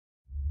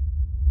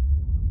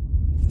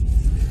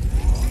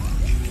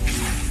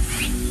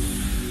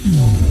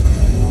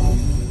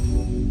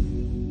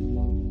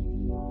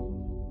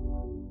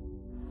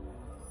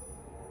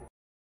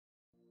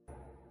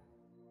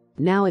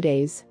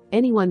Nowadays,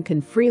 anyone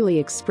can freely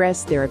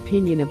express their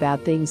opinion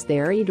about things they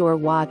read or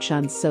watch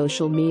on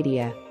social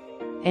media.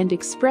 And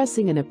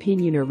expressing an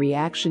opinion or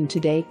reaction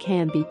today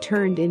can be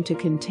turned into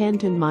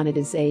content and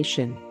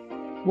monetization.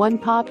 One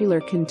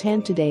popular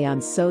content today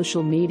on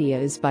social media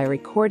is by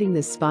recording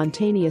the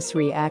spontaneous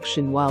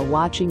reaction while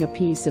watching a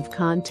piece of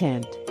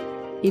content.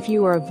 If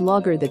you are a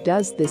vlogger that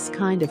does this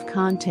kind of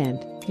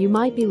content, you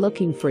might be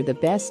looking for the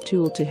best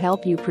tool to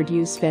help you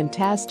produce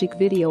fantastic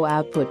video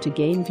output to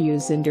gain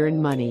views and earn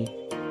money.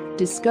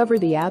 Discover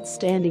the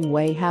outstanding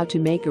way how to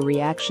make a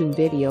reaction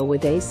video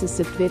with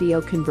Asuswift Video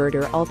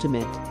Converter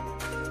Ultimate.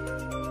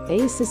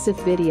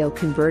 Asuswift Video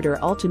Converter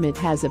Ultimate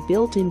has a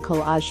built-in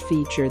collage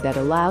feature that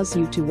allows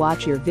you to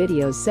watch your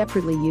videos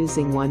separately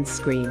using one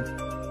screen.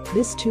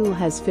 This tool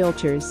has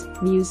filters,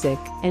 music,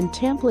 and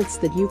templates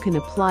that you can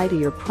apply to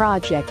your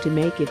project to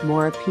make it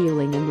more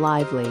appealing and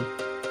lively.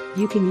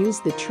 You can use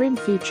the trim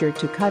feature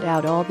to cut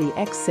out all the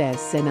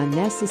excess and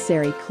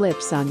unnecessary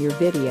clips on your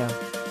video.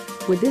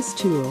 With this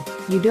tool,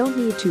 you don't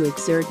need to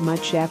exert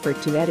much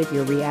effort to edit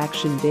your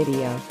reaction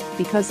video,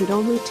 because it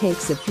only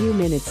takes a few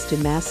minutes to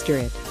master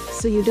it,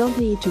 so you don't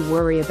need to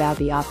worry about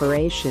the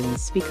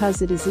operations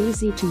because it is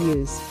easy to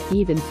use,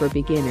 even for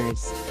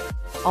beginners.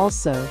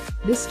 Also,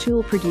 this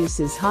tool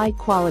produces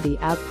high-quality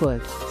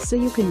output, so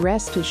you can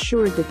rest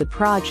assured that the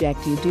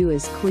project you do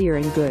is clear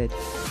and good.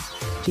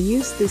 To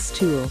use this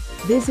tool,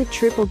 visit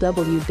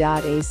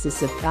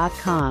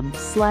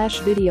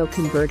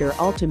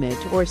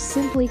www.asuswift.com/videoconverterultimate or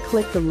simply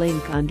click the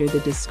link under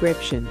the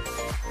description.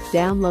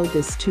 Download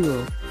this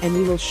tool, and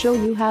we will show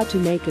you how to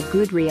make a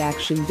good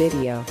reaction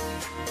video.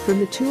 From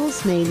the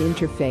tool's main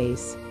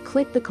interface,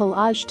 click the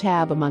Collage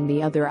tab among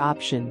the other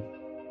options.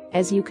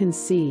 As you can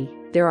see,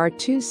 there are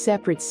two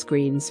separate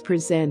screens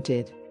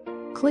presented.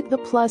 Click the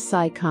plus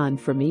icon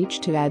from each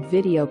to add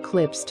video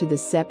clips to the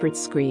separate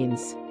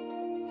screens.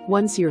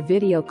 Once your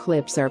video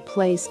clips are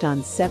placed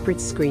on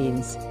separate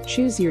screens,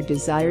 choose your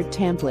desired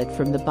template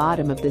from the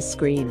bottom of the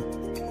screen.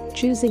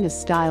 Choosing a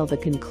style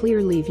that can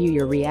clearly view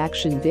your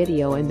reaction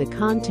video and the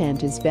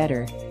content is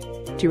better.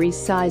 To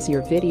resize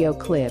your video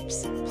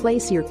clips,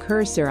 place your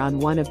cursor on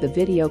one of the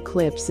video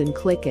clips and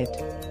click it.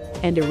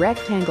 And a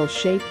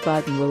rectangle-shaped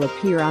button will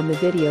appear on the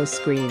video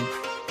screen.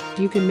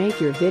 You can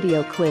make your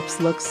video clips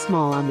look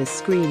small on the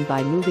screen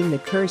by moving the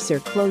cursor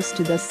close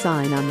to the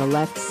sign on the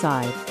left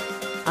side.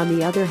 On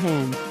the other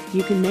hand,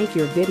 you can make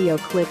your video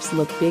clips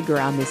look bigger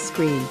on the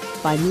screen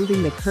by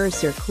moving the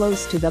cursor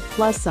close to the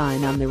plus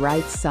sign on the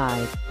right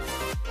side.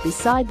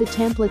 Beside the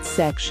template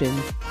section,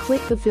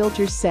 click the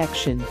filters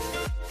section.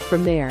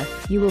 From there,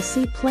 you will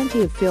see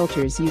plenty of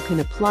filters you can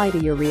apply to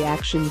your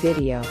reaction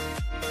video.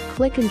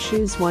 Click and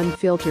choose one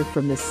filter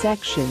from the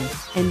section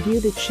and view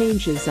the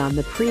changes on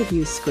the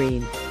preview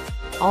screen.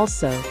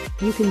 Also,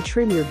 you can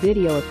trim your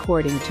video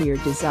according to your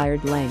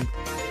desired length.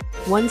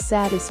 Once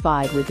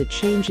satisfied with the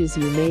changes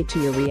you made to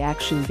your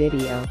reaction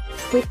video,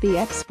 click the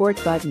export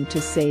button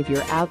to save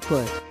your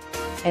output.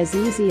 As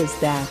easy as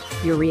that,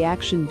 your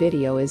reaction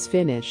video is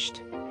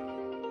finished.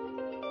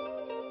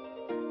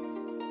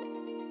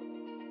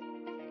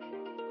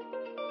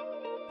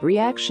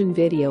 Reaction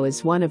video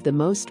is one of the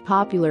most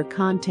popular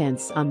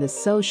contents on the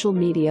social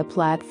media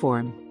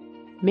platform.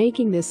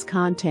 Making this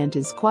content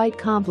is quite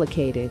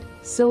complicated,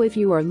 so if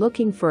you are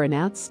looking for an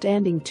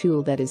outstanding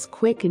tool that is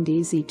quick and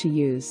easy to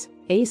use,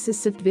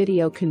 Asuswift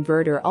Video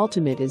Converter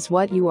Ultimate is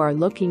what you are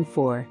looking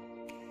for.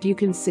 You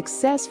can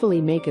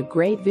successfully make a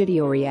great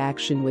video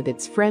reaction with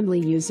its friendly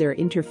user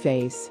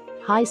interface,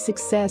 high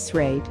success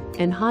rate,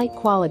 and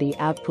high-quality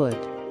output.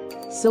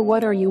 So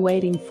what are you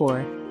waiting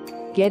for?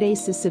 Get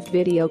Asuswift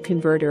Video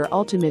Converter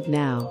Ultimate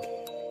now.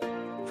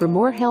 For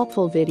more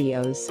helpful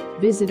videos,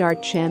 visit our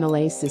channel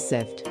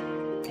Asuswift.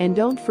 And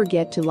don't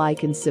forget to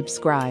like and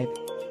subscribe.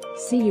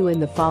 See you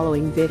in the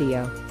following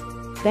video.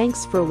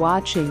 Thanks for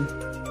watching.